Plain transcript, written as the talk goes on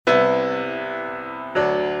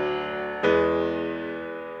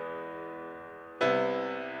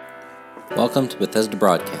Welcome to Bethesda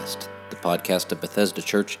Broadcast, the podcast of Bethesda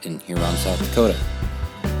Church in Huron, South Dakota.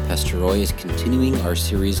 Pastor Roy is continuing our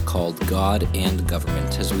series called God and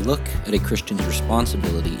Government as we look at a Christian's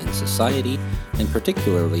responsibility in society and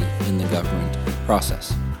particularly in the government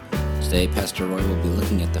process. Today, Pastor Roy will be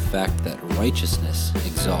looking at the fact that righteousness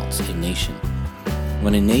exalts a nation.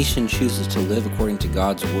 When a nation chooses to live according to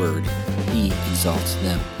God's word, He exalts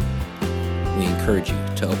them. We encourage you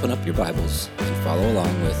to open up your Bibles and follow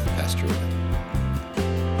along with Pastor Roy.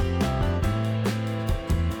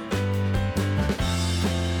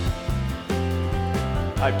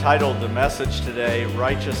 I've titled the message today,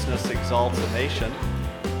 Righteousness Exalts a Nation.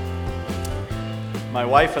 My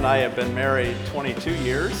wife and I have been married 22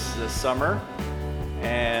 years this summer,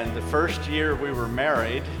 and the first year we were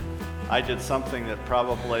married, I did something that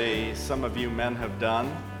probably some of you men have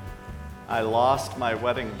done. I lost my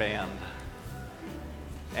wedding band.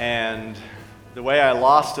 And the way I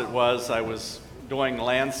lost it was I was doing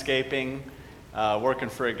landscaping, working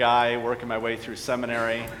for a guy, working my way through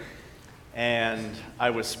seminary, and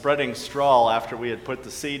I was spreading straw after we had put the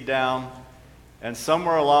seed down, and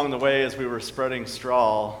somewhere along the way as we were spreading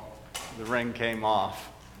straw, the ring came off,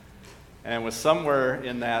 and it was somewhere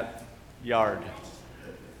in that yard.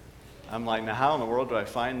 I'm like, now how in the world do I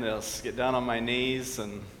find this? Get down on my knees,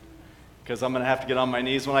 and because I'm going to have to get on my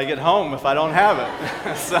knees when I get home if I don't have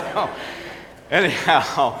it. So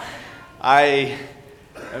anyhow,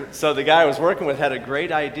 so the guy I was working with had a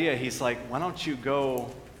great idea. He's like, why don't you go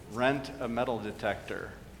rent a metal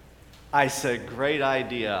detector? I said, great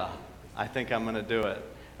idea. I think I'm going to do it.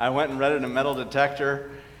 I went and rented a metal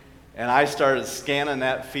detector, and I started scanning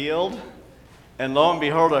that field, and lo and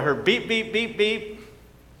behold, I heard beep, beep, beep, beep,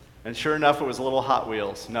 and sure enough, it was a little Hot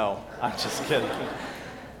Wheels. No, I'm just kidding.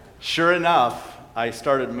 Sure enough, I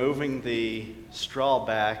started moving the straw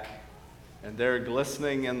back, and there,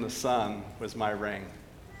 glistening in the sun, was my ring.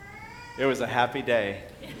 It was a happy day.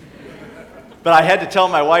 But I had to tell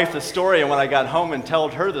my wife the story, and when I got home and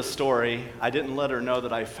told her the story, I didn't let her know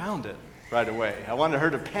that I found it right away. I wanted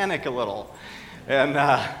her to panic a little. And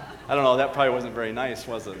I don't know, that probably wasn't very nice,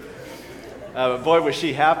 was it? But boy, was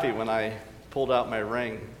she happy when I pulled out my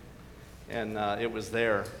ring, and it was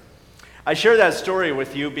there. I share that story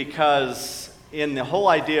with you because in the whole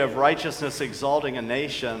idea of righteousness exalting a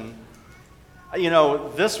nation,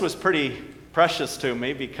 this was pretty precious to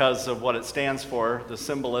me because of what it stands for, the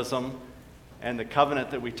symbolism and the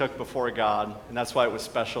covenant that we took before God, and that's why it was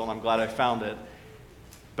special, and I'm glad I found it.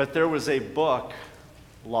 But there was a book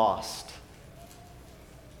lost,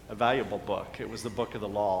 a valuable book. It was the book of the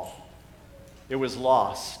law. It was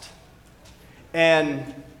lost.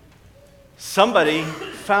 And somebody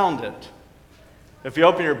found it. If you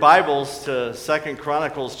open your Bibles to 2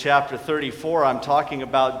 Chronicles chapter 34, I'm talking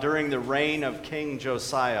about during the reign of King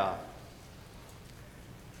Josiah.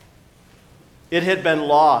 It had been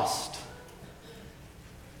lost.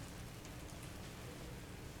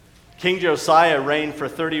 King Josiah reigned for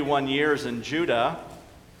 31 years in Judah.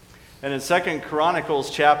 And in 2 Chronicles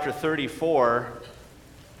chapter 34,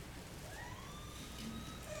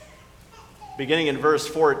 beginning in verse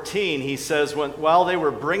 14, he says, while they were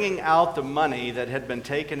bringing out the money that had been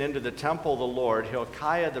taken into the temple of the Lord,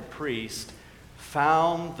 Hilkiah the priest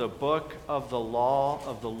found the book of the law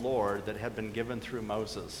of the Lord that had been given through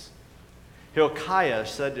Moses. Hilkiah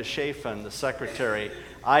said to Shaphan, the secretary,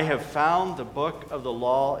 I have found the book of the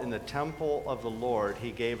law in the temple of the Lord.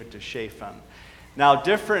 He gave it to Shaphan. Now,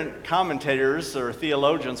 different commentators or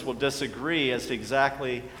theologians will disagree as to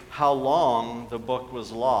exactly how long the book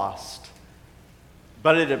was lost.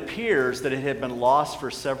 But it appears that it had been lost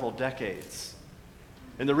for several decades.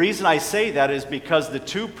 And the reason I say that is because the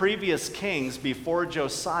two previous kings before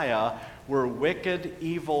Josiah were wicked,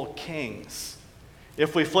 evil kings.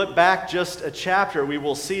 If we flip back just a chapter, we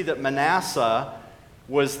will see that Manasseh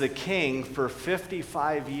was the king for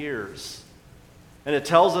 55 years. And it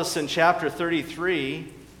tells us in chapter 33,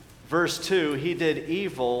 verse 2, he did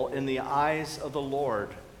evil in the eyes of the Lord.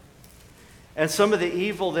 And some of the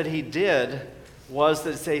evil that he did was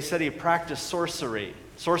that they said he practiced sorcery.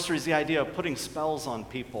 Sorcery is the idea of putting spells on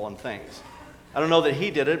people and things. I don't know that he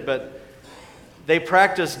did it, but they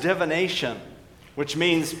practiced divination, which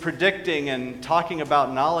means predicting and talking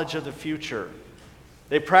about knowledge of the future.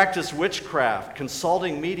 They practiced witchcraft,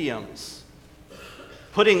 consulting mediums,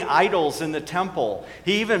 putting idols in the temple.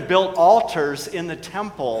 He even built altars in the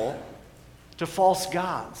temple to false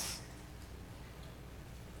gods.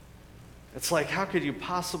 It's like, how could you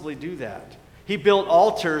possibly do that? He built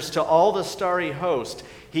altars to all the starry host.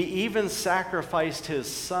 He even sacrificed his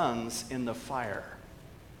sons in the fire.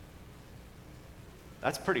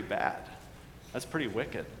 That's pretty bad. That's pretty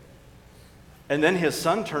wicked. And then his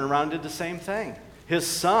son turned around and did the same thing. His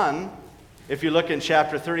son, if you look in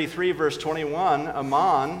chapter 33, verse 21,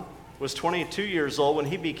 Amon was 22 years old when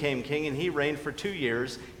he became king, and he reigned for 2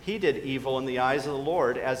 years. He did evil in the eyes of the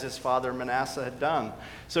Lord, as his father Manasseh had done.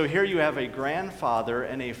 So here you have a grandfather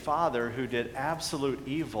and a father who did absolute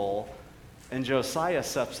evil, and Josiah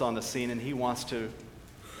steps on the scene, and he wants to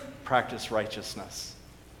practice righteousness.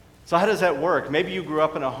 So how does that work? Maybe you grew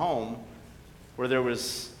up in a home where there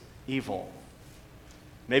was evil.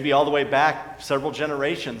 Maybe all the way back several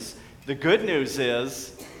generations. The good news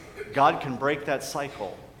is God can break that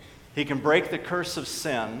cycle. He can break the curse of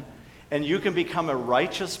sin, and you can become a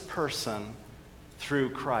righteous person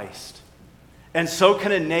through Christ. And so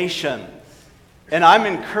can a nation. And I'm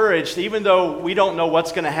encouraged, even though we don't know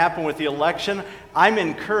what's going to happen with the election, I'm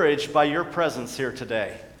encouraged by your presence here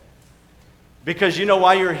today. Because you know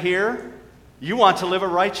why you're here? You want to live a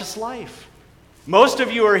righteous life. Most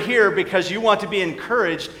of you are here because you want to be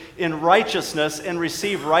encouraged in righteousness and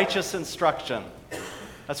receive righteous instruction.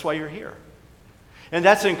 That's why you're here. And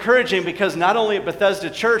that's encouraging because not only at Bethesda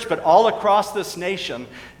Church, but all across this nation,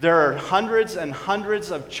 there are hundreds and hundreds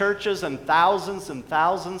of churches and thousands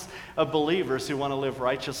of believers who want to live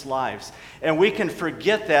righteous lives. And we can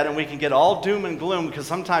forget that, and we can get all doom and gloom, because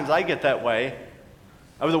sometimes I get that way,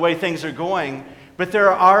 of the way things are going. But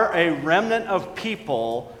there are a remnant of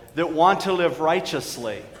people that want to live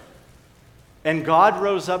righteously. And God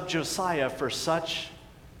rose up Josiah for such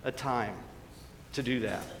a time to do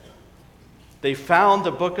that. They found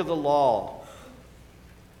the book of the law.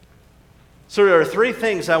 So there are three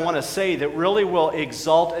things I want to say that really will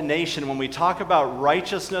exalt a nation. When we talk about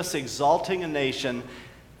righteousness, exalting a nation,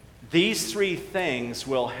 these three things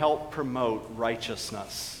will help promote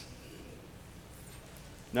righteousness.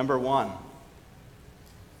 Number one,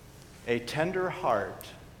 a tender heart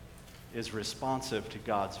is responsive to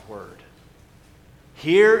God's word.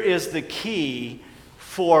 Here is the key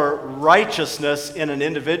for righteousness in an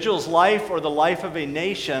individual's life or the life of a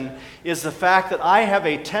nation, is the fact that I have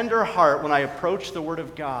a tender heart when I approach the Word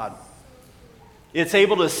of God. It's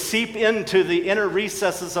able to seep into the inner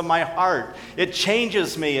recesses of my heart. It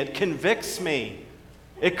changes me. It convicts me.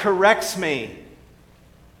 It corrects me.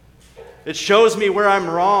 It shows me where I'm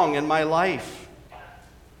wrong in my life.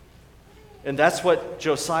 And that's what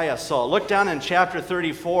Josiah saw. Look down in chapter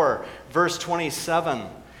 34, verse 27.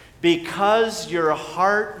 Because your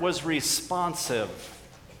heart was responsive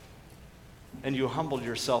and you humbled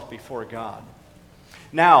yourself before God.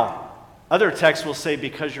 Now, other texts will say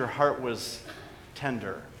because your heart was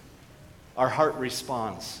tender. Our heart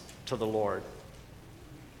responds to the Lord.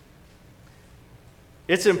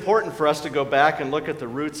 It's important for us to go back and look at the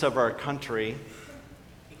roots of our country.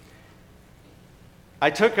 I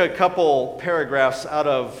took a couple paragraphs out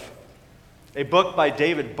of a book by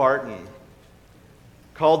David Barton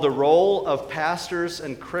called The Role of Pastors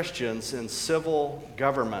and Christians in Civil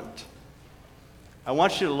Government. I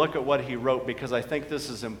want you to look at what he wrote because I think this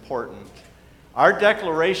is important. Our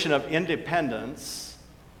Declaration of Independence,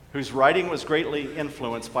 whose writing was greatly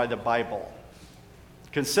influenced by the Bible.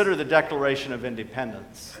 Consider the Declaration of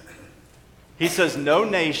Independence. He says, no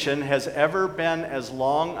nation has ever been as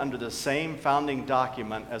long under the same founding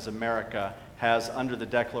document as America has under the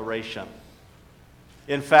Declaration.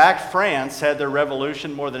 In fact, France had their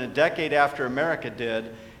revolution more than a decade after America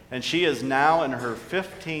did, and she is now in her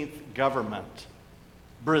 15th government.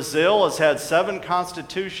 Brazil has had 7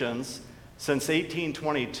 constitutions since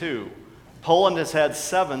 1822. Poland has had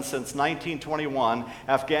 7 since 1921.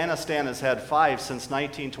 Afghanistan has had 5 since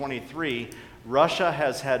 1923. Russia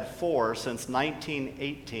has had 4 since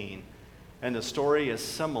 1918. And the story is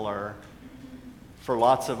similar for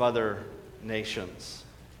lots of other nations.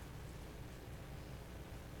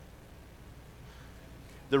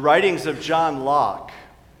 The writings of John Locke.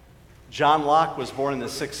 John Locke was born in the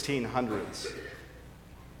 1600s.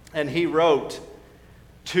 And he wrote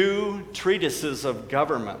 2 treatises of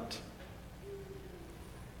government.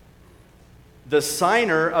 The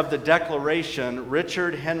signer of the Declaration,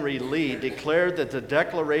 Richard Henry Lee, declared that the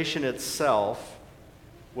Declaration itself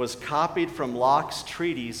was copied from Locke's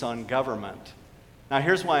treatise on government. Now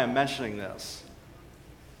here's why I'm mentioning this.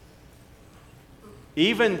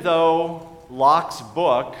 Even though Locke's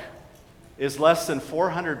book is less than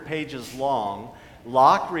 400 pages long,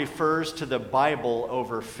 Locke refers to the Bible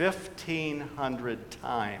over 1,500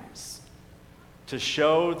 times to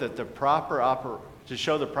show that the proper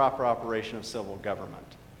operation of civil government.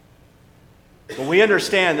 When we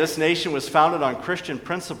understand this nation was founded on Christian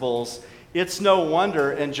principles, it's no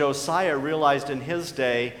wonder, and Josiah realized in his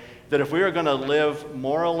day, that if we are going to live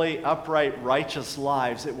morally upright, righteous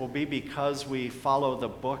lives, it will be because we follow the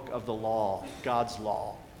book of the law, God's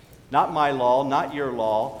law. Not my law, not your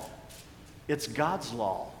law. It's God's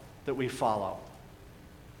law that we follow.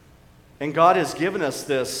 And God has given us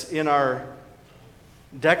this in our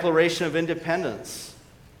Declaration of Independence.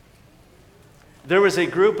 There was a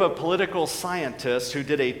group of political scientists who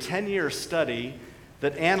did a 10-year study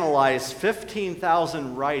that analyzed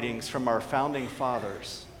 15,000 writings from our founding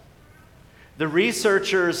fathers. The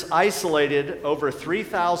researchers isolated over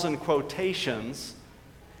 3,000 quotations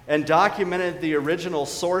and documented the original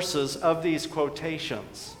sources of these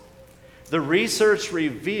quotations. The research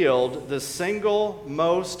revealed the single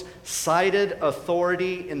most cited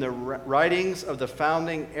authority in the writings of the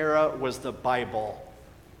founding era was the Bible.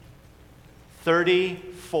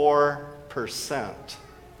 34%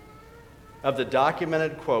 of the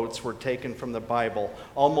documented quotes were taken from the Bible,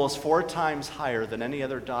 almost 4 times higher than any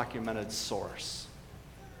other documented source.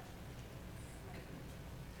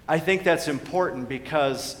 I think that's important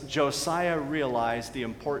because Josiah realized the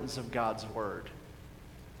importance of God's word.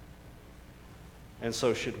 And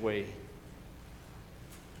so should we.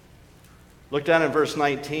 Look down in verse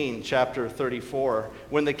 19, chapter 34.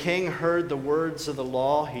 When the king heard the words of the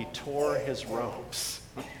law, he tore his robes.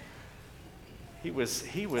 He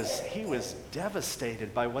was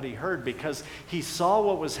devastated by what he heard because he saw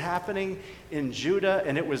what was happening in Judah,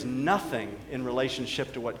 and it was nothing in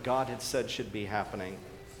relationship to what God had said should be happening.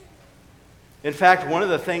 In fact, one of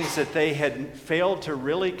the things that they had failed to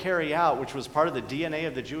really carry out, which was part of the DNA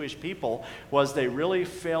of the Jewish people, was they really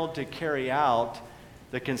failed to carry out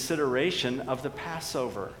the consideration of the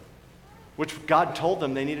Passover, which God told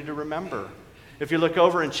them they needed to remember. If you look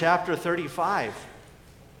over in chapter 35,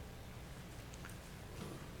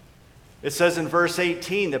 it says in verse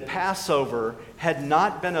 18, the Passover had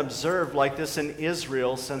not been observed like this in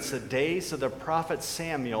Israel since the days of the prophet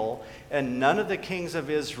Samuel, and none of the kings of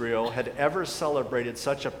Israel had ever celebrated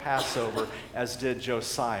such a Passover as did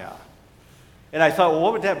Josiah. And I thought, well,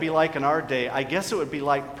 what would that be like in our day? I guess it would be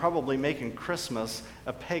like probably making Christmas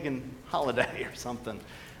a pagan holiday or something,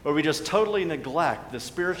 where we just totally neglect the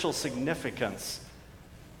spiritual significance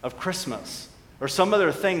of Christmas, or some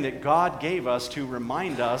other thing that God gave us to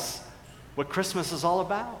remind us what Christmas is all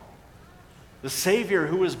about. The Savior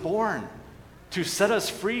who was born to set us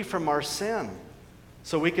free from our sin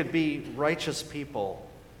so we could be righteous people.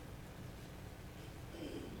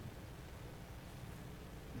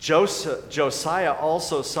 Josiah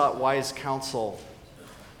also sought wise counsel.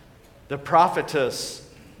 The prophetess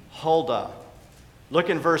Huldah. Look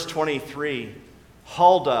in verse 23.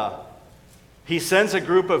 Huldah. He sends a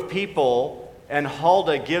group of people, and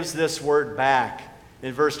Huldah gives this word back.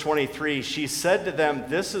 In verse 23, she said to them,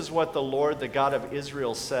 "This is what the Lord, the God of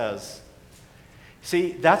Israel, says."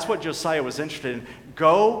 See, that's what Josiah was interested in.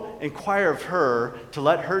 Go inquire of her to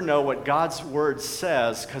let her know what God's word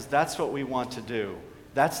says, because that's what we want to do.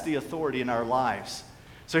 That's the authority in our lives.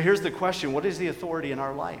 So here's the question: what is the authority in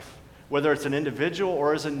our life? Whether it's an individual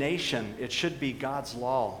or as a nation, it should be God's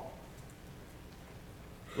law.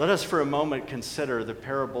 Let us for a moment consider the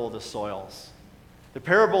parable of the soils. The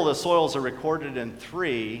parable of the soils are recorded in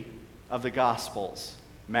 3 of the Gospels: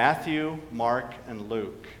 Matthew, Mark, and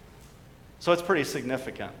Luke. So it's pretty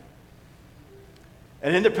significant.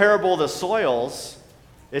 And in the parable of the soils,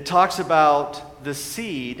 it talks about the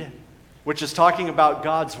seed, which is talking about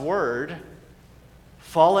God's word,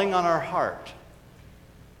 falling on our heart.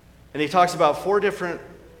 And he talks about 4 different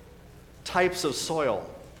types of soil.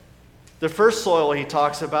 The first soil he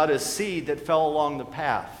talks about is seed that fell along the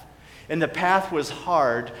path. And the path was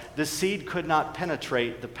hard. The seed could not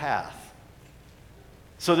penetrate the path.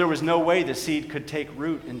 So there was no way the seed could take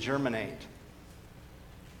root and germinate.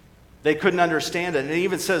 They couldn't understand it. And it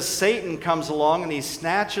even says Satan comes along and he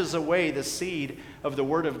snatches away the seed of the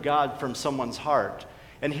word of God from someone's heart.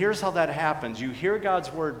 And here's how that happens. You hear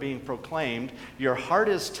God's word being proclaimed, your heart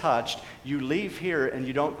is touched, you leave here and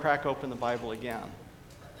you don't crack open the Bible again.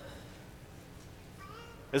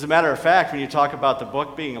 As a matter of fact, when you talk about the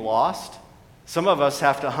book being lost, some of us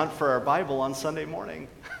have to hunt for our Bible on Sunday morning.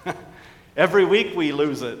 Every week we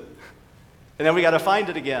lose it. And then we got to find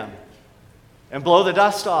it again and blow the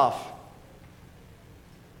dust off.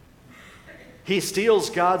 He steals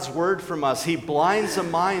God's word from us. He blinds the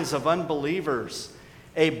minds of unbelievers.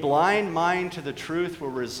 A blind mind to the truth will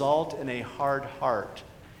result in a hard heart.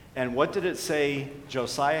 And what did it say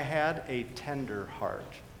Josiah had? A tender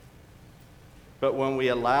heart. But when we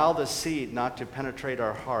allow the seed not to penetrate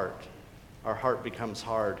our heart becomes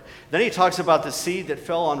hard. Then he talks about the seed that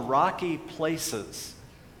fell on rocky places.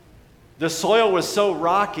 The soil was so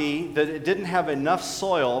rocky that it didn't have enough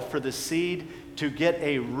soil for the seed to get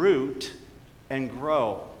a root and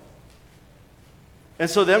grow. And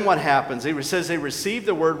so then what happens? He says they receive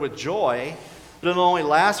the word with joy, but it'll only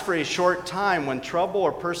last for a short time. When trouble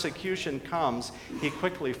or persecution comes, he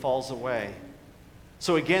quickly falls away.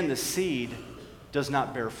 So again, the seed does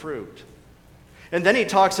not bear fruit. And then he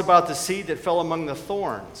talks about the seed that fell among the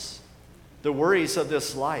thorns, the worries of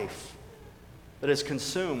this life that is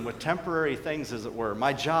consumed with temporary things, as it were,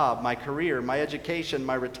 my job, my career, my education,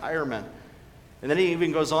 my retirement. And then he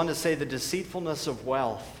even goes on to say the deceitfulness of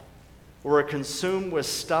wealth. We're consumed with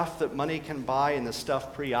stuff that money can buy, and the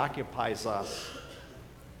stuff preoccupies us.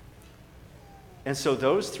 And so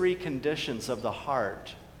those three conditions of the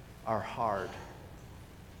heart are hard.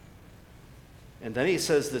 And then he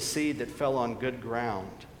says the seed that fell on good ground,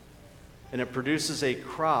 and it produces a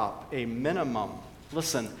crop, a minimum,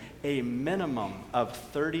 listen, a minimum of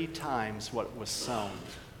 30 times what was sown.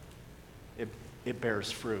 It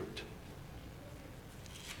bears fruit.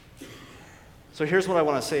 So here's what I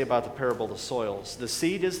want to say about the parable of the soils. The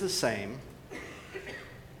seed is the same.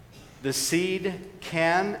 The seed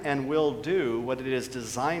can and will do what it is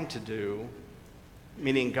designed to do,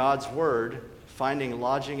 meaning God's word, finding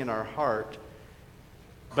lodging in our heart.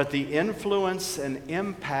 But the influence and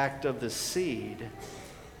impact of the seed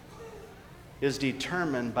is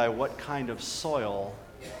determined by what kind of soil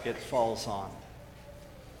it falls on.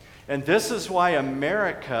 And this is why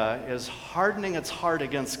America is hardening its heart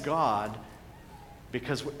against God,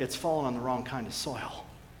 because it's fallen on the wrong kind of soil.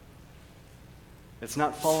 It's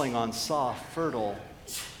not falling on soft, fertile,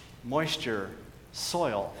 moisture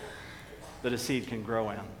soil that a seed can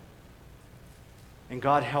grow in. And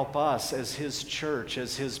God help us as his church,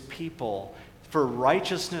 as his people, for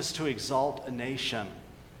righteousness to exalt a nation.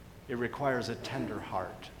 It requires a tender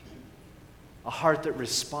heart, a heart that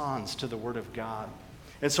responds to the Word of God.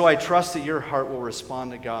 And so I trust that your heart will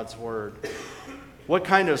respond to God's Word. What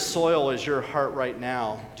kind of soil is your heart right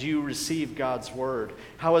now? Do you receive God's Word?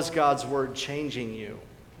 How is God's Word changing you?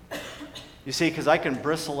 You see, because I can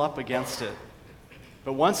bristle up against it.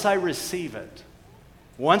 But once I receive it,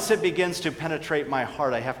 once it begins to penetrate my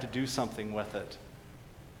heart, I have to do something with it.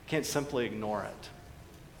 I can't simply ignore it.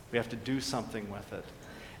 We have to do something with it.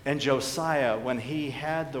 And Josiah, when he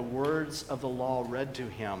had the words of the law read to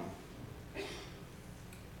him,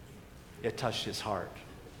 it touched his heart.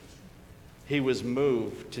 He was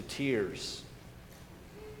moved to tears.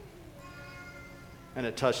 And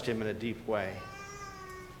it touched him in a deep way.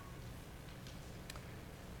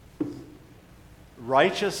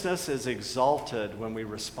 Righteousness is exalted when we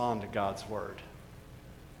respond to God's word.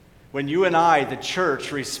 When you and I, the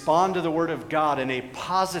church, respond to the Word of God in a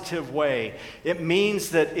positive way, it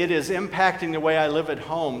means that it is impacting the way I live at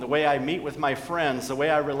home, the way I meet with my friends, the way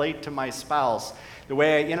I relate to my spouse, the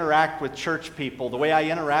way I interact with church people, the way I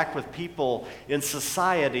interact with people in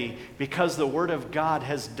society, because the Word of God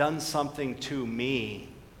has done something to me.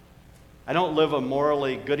 I don't live a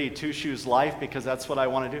morally goody two-shoes life because that's what I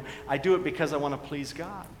want to do. I do it because I want to please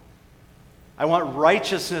God. I want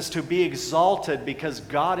righteousness to be exalted because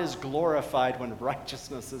God is glorified when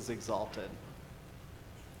righteousness is exalted.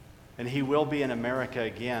 And he will be in America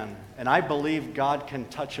again. And I believe God can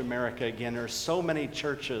touch America again. There are so many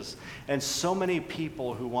churches and so many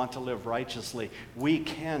people who want to live righteously. We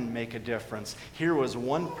can make a difference. Here was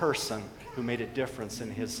one person who made a difference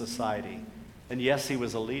in his society. And yes, he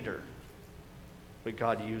was a leader. But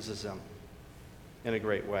God uses him in a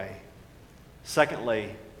great way.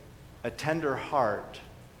 Secondly, a tender heart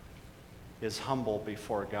is humble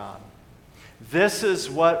before God. This is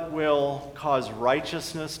what will cause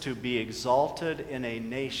righteousness to be exalted in a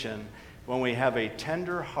nation, when we have a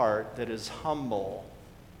tender heart that is humble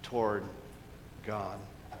toward God.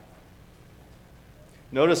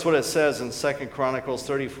 Notice what it says in 2 Chronicles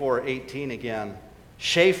 34:18 again.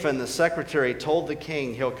 Shaphan the secretary told the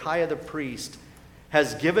king, Hilkiah the priest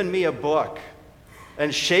has given me a book.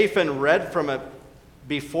 And Shaphan read from it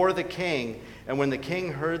before the king, and when the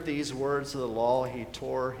king heard these words of the law, he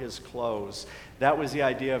tore his clothes. That was the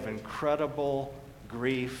idea of incredible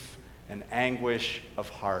grief and anguish of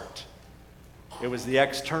heart. It was the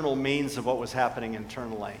external means of what was happening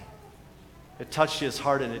internally. It touched his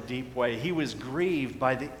heart in a deep way. He was grieved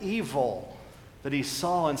by the evil that he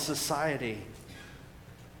saw in society,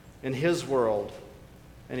 in his world,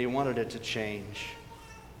 and he wanted it to change.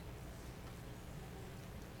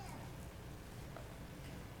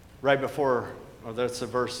 Right before, that's the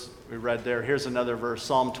verse we read there. Here's another verse,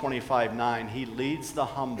 Psalm 25:9. He leads the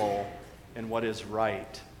humble in what is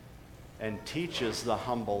right and teaches the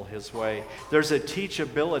humble his way. There's a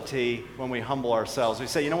teachability when we humble ourselves. We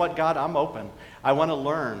say, you know what, God, I'm open. I want to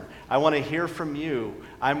learn. I want to hear from you.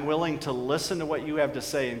 I'm willing to listen to what you have to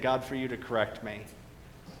say, and God, for you to correct me.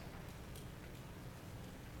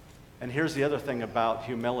 And here's the other thing about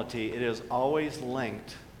humility. It is always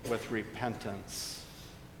linked with repentance.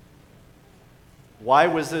 Why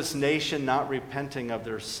was this nation not repenting of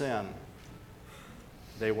their sin?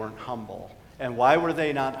 They weren't humble. And why were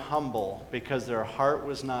they not humble? Because their heart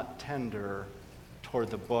was not tender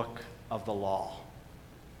toward the book of the law.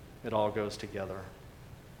 It all goes together.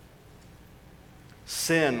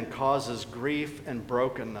 Sin causes grief and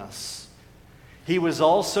brokenness. He was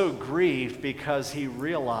also grieved because he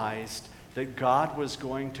realized that God was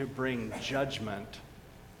going to bring judgment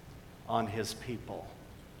on his people.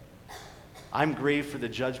 I'm grieved for the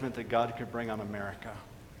judgment that God could bring on America.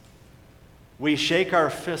 We shake our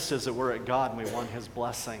fists, as it were, at God, and we want his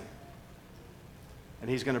blessing. And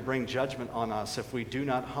he's going to bring judgment on us if we do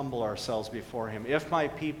not humble ourselves before him. If my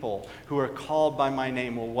people who are called by my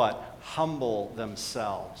name will what? Humble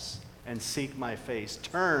themselves and seek my face,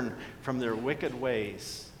 turn from their wicked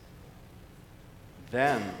ways,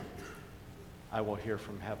 then I will hear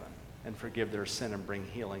from heaven and forgive their sin and bring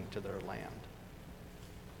healing to their land.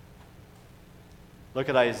 Look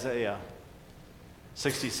at Isaiah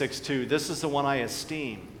 66:2. This is the one I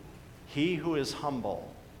esteem. He who is humble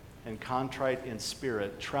and contrite in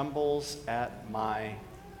spirit trembles at my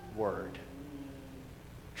word.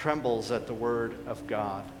 Trembles at the word of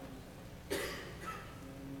God. I'm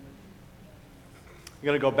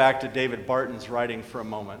going to go back to David Barton's writing for a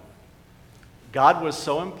moment. God was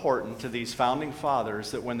so important to these founding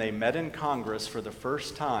fathers that when they met in Congress for the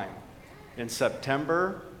first time in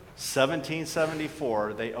September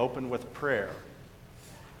 1774, they opened with prayer.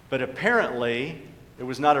 But apparently, it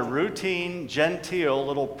was not a routine, genteel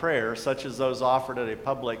little prayer such as those offered at a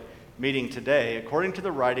public meeting today. According to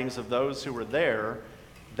the writings of those who were there,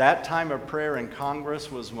 that time of prayer in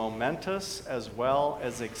Congress was momentous as well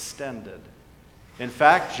as extended. In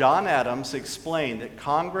fact, John Adams explained that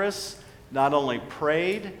Congress not only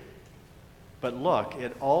prayed, but look,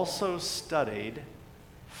 it also studied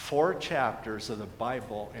 4 chapters of the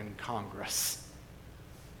Bible in Congress.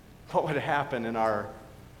 What would happen in our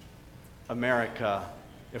America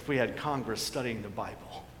if we had Congress studying the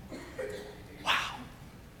Bible? Wow.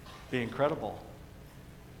 Be incredible.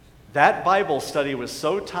 That Bible study was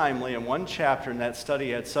so timely, and one chapter in that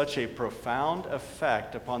study had such a profound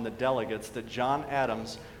effect upon the delegates that John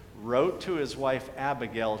Adams wrote to his wife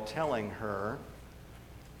Abigail telling her,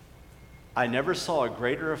 I never saw a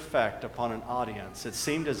greater effect upon an audience. It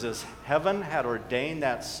seemed as if heaven had ordained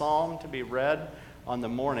that psalm to be read on the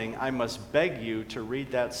morning. I must beg you to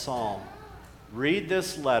read that psalm. Read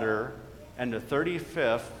this letter and the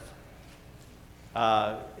 35th,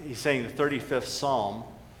 he's saying the 35th psalm,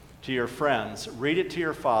 to your friends. Read it to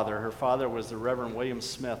your father. Her father was the Reverend William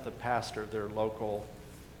Smith, the pastor of their local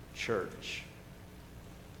church.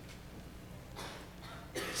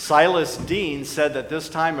 Silas Dean said that this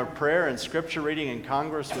time of prayer and scripture reading in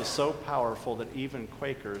Congress was so powerful that even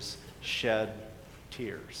Quakers shed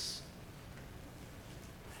tears.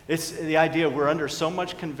 It's the idea we're under so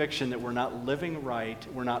much conviction that we're not living right,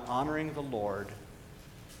 we're not honoring the Lord,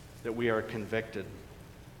 that we are convicted.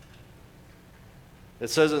 It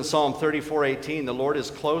says in Psalm 34:18, the Lord is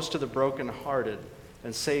close to the brokenhearted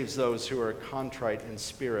and saves those who are contrite in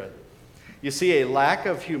spirit. You see, a lack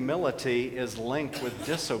of humility is linked with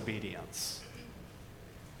disobedience.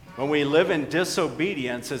 When we live in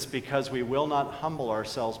disobedience, it's because we will not humble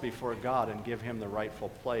ourselves before God and give him the rightful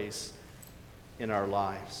place in our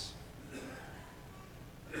lives.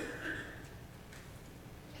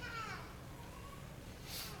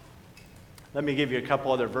 Let me give you a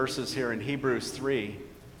couple other verses here in Hebrews 3.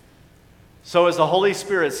 So as the Holy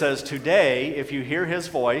Spirit says, today, if you hear his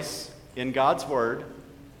voice in God's word,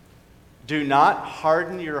 do not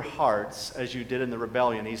harden your hearts as you did in the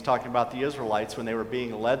rebellion. He's talking about the Israelites when they were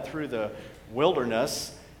being led through the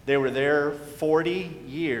wilderness. They were there 40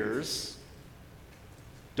 years.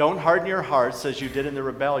 Don't harden your hearts as you did in the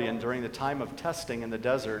rebellion during the time of testing in the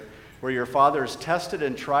desert, where your fathers tested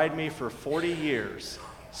and tried me for 40 years,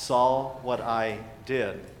 saw what I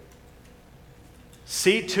did.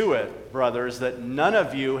 See to it, brothers, that none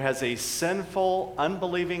of you has a sinful,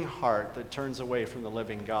 unbelieving heart that turns away from the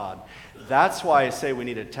living God. That's why I say we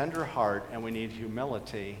need a tender heart and we need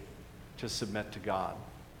humility to submit to God.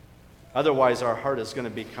 Otherwise, our heart is going to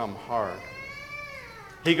become hard.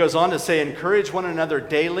 He goes on to say, encourage one another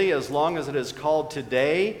daily as long as it is called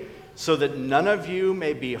today, so that none of you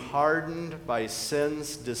may be hardened by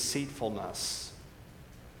sin's deceitfulness.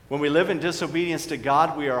 When we live in disobedience to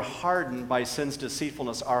God, we are hardened by sin's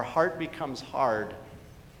deceitfulness. Our heart becomes hard,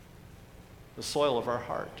 the soil of our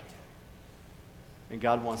heart. And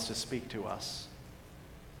God wants to speak to us,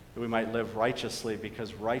 that we might live righteously,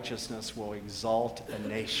 because righteousness will exalt a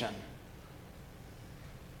nation.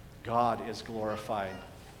 God is glorified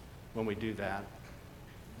when we do that.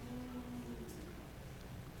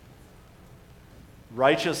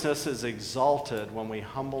 Righteousness is exalted when we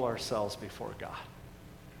humble ourselves before God.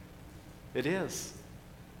 It is.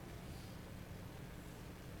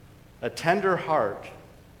 A tender heart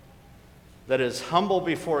that is humble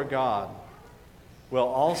before God will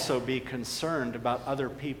also be concerned about other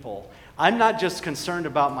people. I'm not just concerned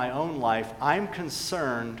about my own life, I'm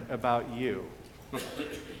concerned about you.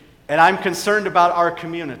 And I'm concerned about our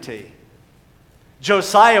community.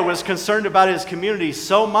 Josiah was concerned about his community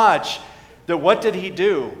so much that what did he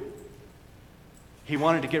do? He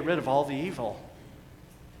wanted to get rid of all the evil.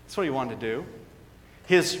 That's what he wanted to do.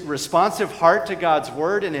 His responsive heart to God's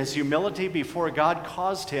word and his humility before God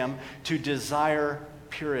caused him to desire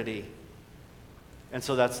purity. And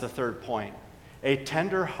so that's the third point. A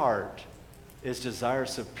tender heart is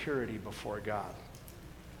desirous of purity before God.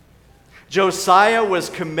 Josiah was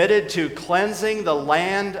committed to cleansing the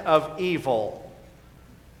land of evil.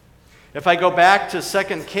 If I go back to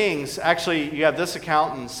 2 Kings, actually you have this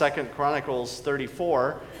account in 2 Chronicles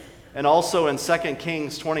 34, and also in 2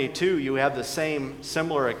 Kings 22 you have the same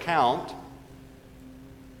similar account.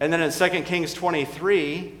 And then in 2 Kings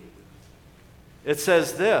 23, it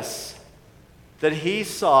says this, that he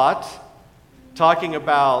sought, talking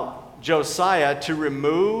about Josiah, to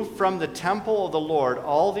remove from the temple of the Lord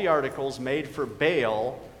all the articles made for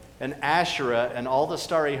Baal and Asherah and all the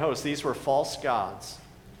starry hosts. These were false gods.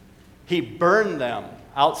 He burned them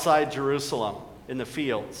outside Jerusalem in the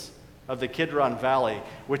fields of the Kidron Valley,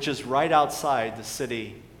 which is right outside the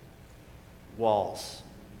city walls.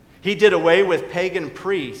 He did away with pagan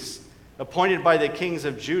priests appointed by the kings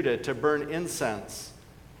of Judah to burn incense.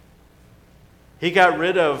 He got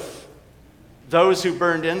rid of those who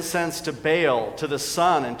burned incense to Baal, to the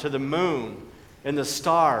sun, and to the moon, and the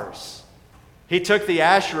stars. He took the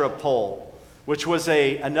Asherah pole, which was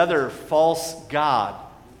another false god,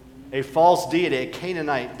 a false deity, a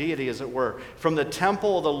Canaanite deity, as it were, from the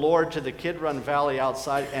temple of the Lord to the Kidron Valley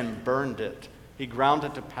outside, and burned it. He ground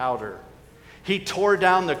it to powder. He tore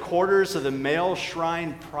down the quarters of the male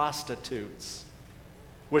shrine prostitutes,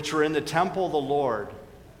 which were in the temple of the Lord.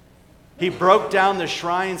 He broke down the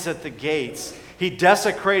shrines at the gates. He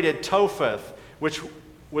desecrated Topheth, which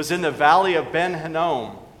was in the valley of Ben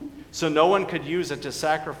Hinnom, so no one could use it to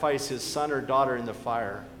sacrifice his son or daughter in the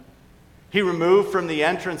fire. He removed from the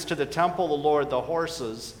entrance to the temple of the Lord the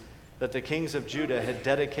horses that the kings of Judah had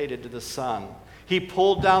dedicated to the sun. He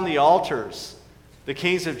pulled down the altars the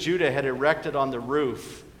kings of Judah had erected on the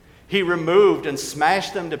roof. He removed and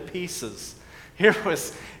smashed them to pieces. Here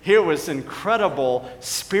was incredible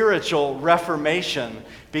spiritual reformation,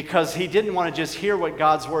 because he didn't want to just hear what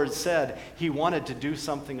God's word said. He wanted to do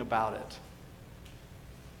something about it.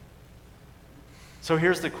 So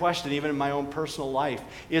here's the question, even in my own personal life.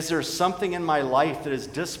 Is there something in my life that is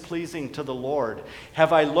displeasing to the Lord?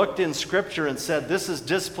 Have I looked in Scripture and said, this is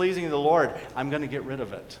displeasing to the Lord, I'm going to get rid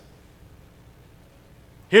of it?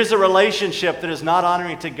 Here's a relationship that is not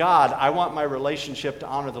honoring to God. I want my relationship to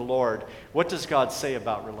honor the Lord. What does God say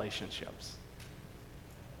about relationships?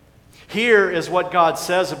 Here is what God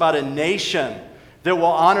says about a nation that will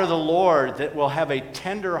honor the Lord, that will have a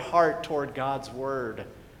tender heart toward God's word.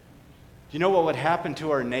 Do you know what would happen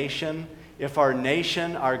to our nation if our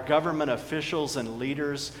nation, our government officials and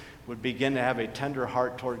leaders would begin to have a tender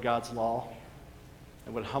heart toward God's law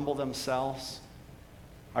and would humble themselves?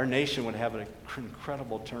 Our nation would have an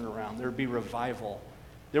incredible turnaround. There would be revival.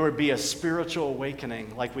 There would be a spiritual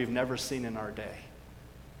awakening like we've never seen in our day.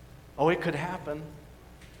 Oh, it could happen.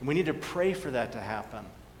 And we need to pray for that to happen.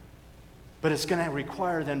 But it's going to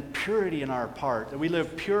require then purity in our part, that we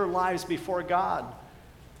live pure lives before God.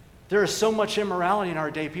 There is so much immorality in our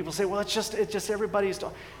day. People say, well, it's just everybody's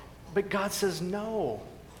doing. But God says, no,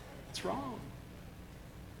 it's wrong.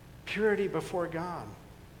 Purity before God.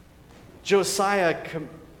 Josiah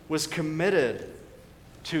was committed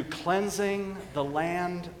to cleansing the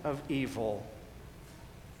land of evil.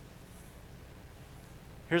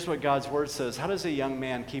 Here's what God's word says. How does a young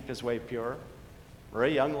man keep his way pure? Or a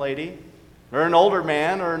young lady? Or an older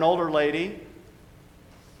man or an older lady?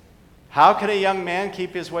 How can a young man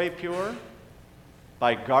keep his way pure?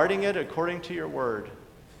 By guarding it according to your word,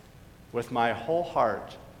 with my whole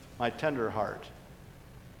heart, my tender heart.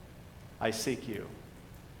 I seek you.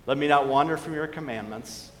 Let me not wander from your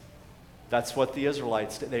commandments. That's what the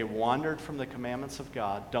Israelites did. They wandered from the commandments of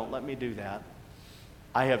God. Don't let me do that.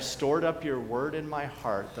 I have stored up your word in my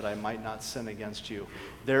heart that I might not sin against you.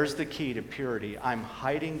 There's the key to purity. I'm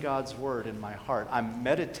hiding God's word in my heart. I'm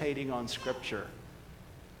meditating on Scripture.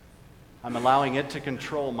 I'm allowing it to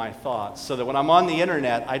control my thoughts so that when I'm on the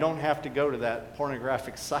internet, I don't have to go to that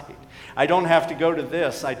pornographic site. I don't have to go to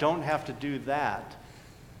this. I don't have to do that.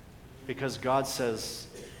 Because God says,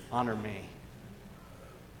 honor me.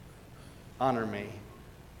 Honor me.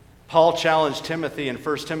 Paul challenged Timothy in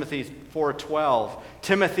 1 Timothy 4:12.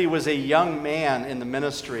 Timothy was a young man in the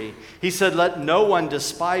ministry. He said, let no one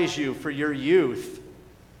despise you for your youth,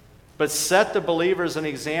 but set the believers an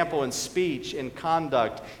example in speech, in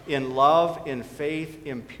conduct, in love, in faith,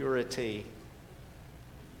 in purity.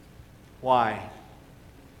 Why?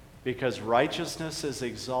 Because righteousness is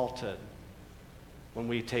exalted when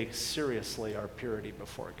we take seriously our purity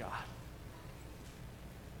before God.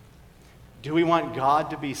 Do we want God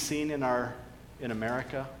to be seen in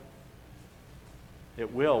America?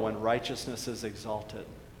 It will when righteousness is exalted.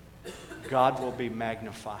 God will be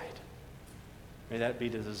magnified. May that be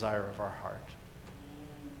the desire of our heart.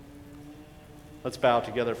 Let's bow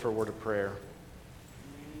together for a word of prayer.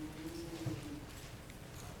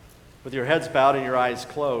 With your heads bowed and your eyes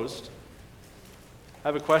closed, I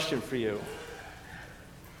have a question for you.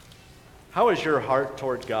 How is your heart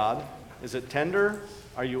toward God? Is it tender?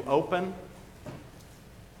 Are you open?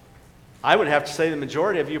 I would have to say the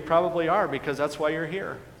majority of you probably are, because that's why you're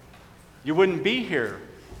here. You wouldn't be here.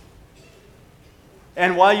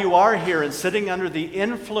 And while you are here and sitting under the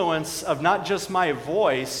influence of not just my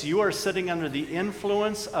voice, you are sitting under the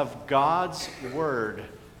influence of God's Word.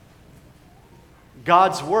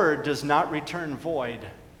 God's Word does not return void.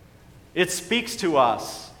 It speaks to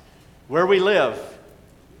us where we live.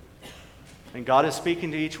 And God is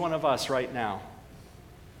speaking to each one of us right now.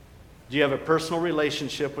 Do you have a personal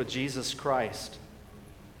relationship with Jesus Christ?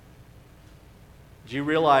 Do you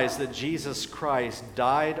realize that Jesus Christ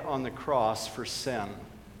died on the cross for sin?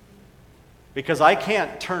 Because I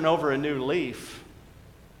can't turn over a new leaf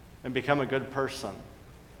and become a good person.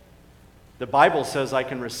 The Bible says I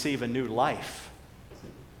can receive a new life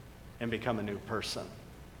and become a new person.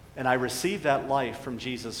 And I received that life from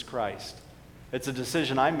Jesus Christ. It's a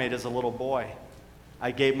decision I made as a little boy.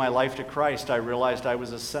 I gave my life to Christ. I realized I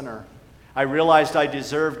was a sinner. I realized I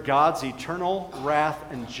deserved God's eternal wrath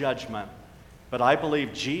and judgment. But I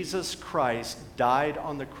believe Jesus Christ died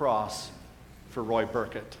on the cross for Roy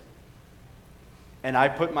Burkett. And I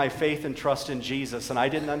put my faith and trust in Jesus, and I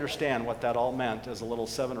didn't understand what that all meant as a little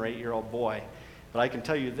 7 or 8-year-old boy. But I can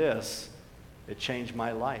tell you this, it changed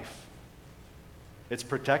my life. It's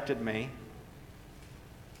protected me.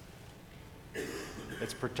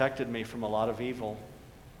 It's protected me from a lot of evil.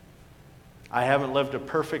 I haven't lived a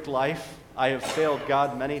perfect life. I have failed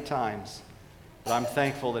God many times. But I'm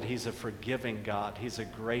thankful that He's a forgiving God. He's a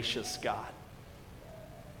gracious God.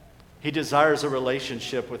 He desires a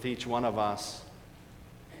relationship with each one of us.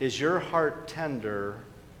 Is your heart tender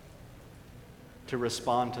to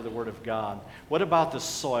respond to the Word of God? What about the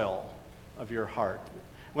soil of your heart?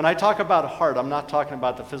 When I talk about heart, I'm not talking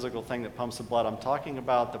about the physical thing that pumps the blood. I'm talking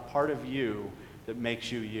about the part of you that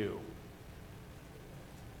makes you you.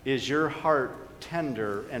 Is your heart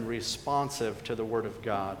tender and responsive to the Word of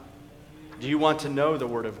God? Do you want to know the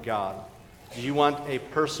Word of God? Do you want a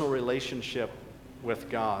personal relationship with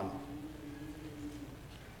God?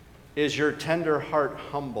 Is your tender heart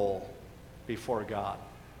humble before God?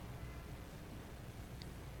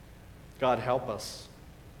 God, help us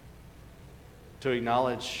to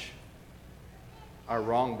acknowledge our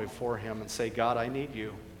wrong before Him and say, God, I need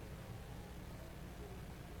you.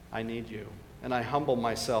 I need you. And I humble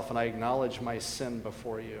myself and I acknowledge my sin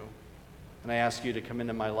before you. And I ask you to come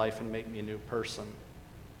into my life and make me a new person.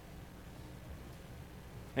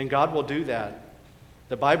 And God will do that.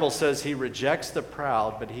 The Bible says He rejects the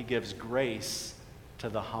proud, but He gives grace to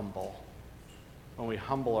the humble when we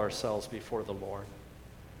humble ourselves before the Lord.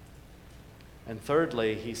 And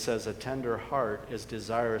thirdly, He says a tender heart is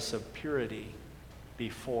desirous of purity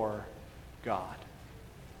before God.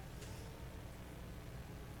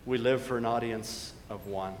 We live for an audience of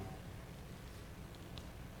one.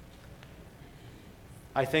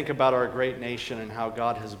 I think about our great nation and how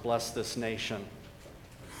God has blessed this nation.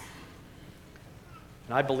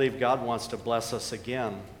 And I believe God wants to bless us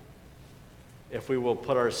again if we will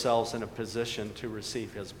put ourselves in a position to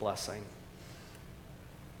receive His blessing.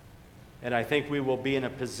 And I think we will be in a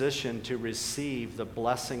position to receive the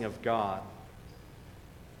blessing of God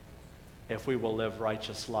if we will live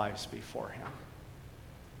righteous lives before Him.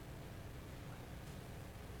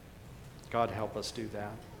 God, help us do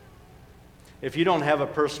that. If you don't have a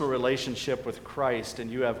personal relationship with Christ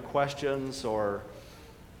and you have questions or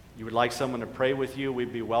you would like someone to pray with you,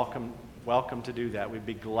 we'd be welcome to do that. We'd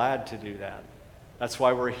be glad to do that. That's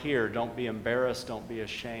why we're here. Don't be embarrassed. Don't be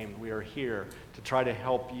ashamed. We are here to try to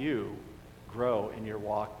help you grow in your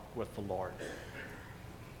walk with the Lord.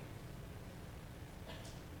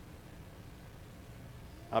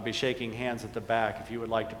 I'll be shaking hands at the back if you would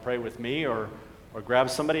like to pray with me or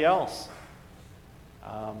grab somebody else.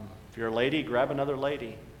 If you're a lady, grab another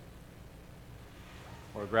lady.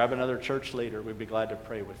 Or grab another church leader. We'd be glad to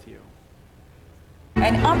pray with you.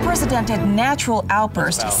 An unprecedented natural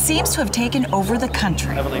outburst seems to have taken over the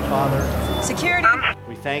country. Heavenly Father, Security.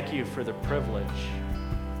 we thank you for the privilege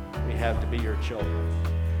we have to be your children.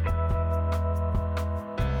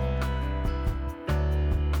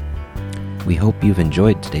 We hope you've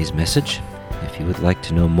enjoyed today's message. If you would like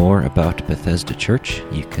to know more about Bethesda Church,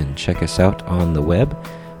 you can check us out on the web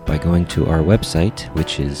by going to our website,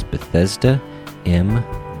 which is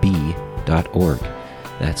BethesdaMB.org.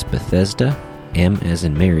 That's Bethesda, M as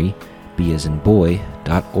in Mary, B as in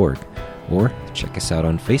boy.org. Or check us out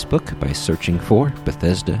on Facebook by searching for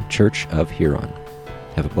Bethesda Church of Huron.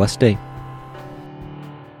 Have a blessed day.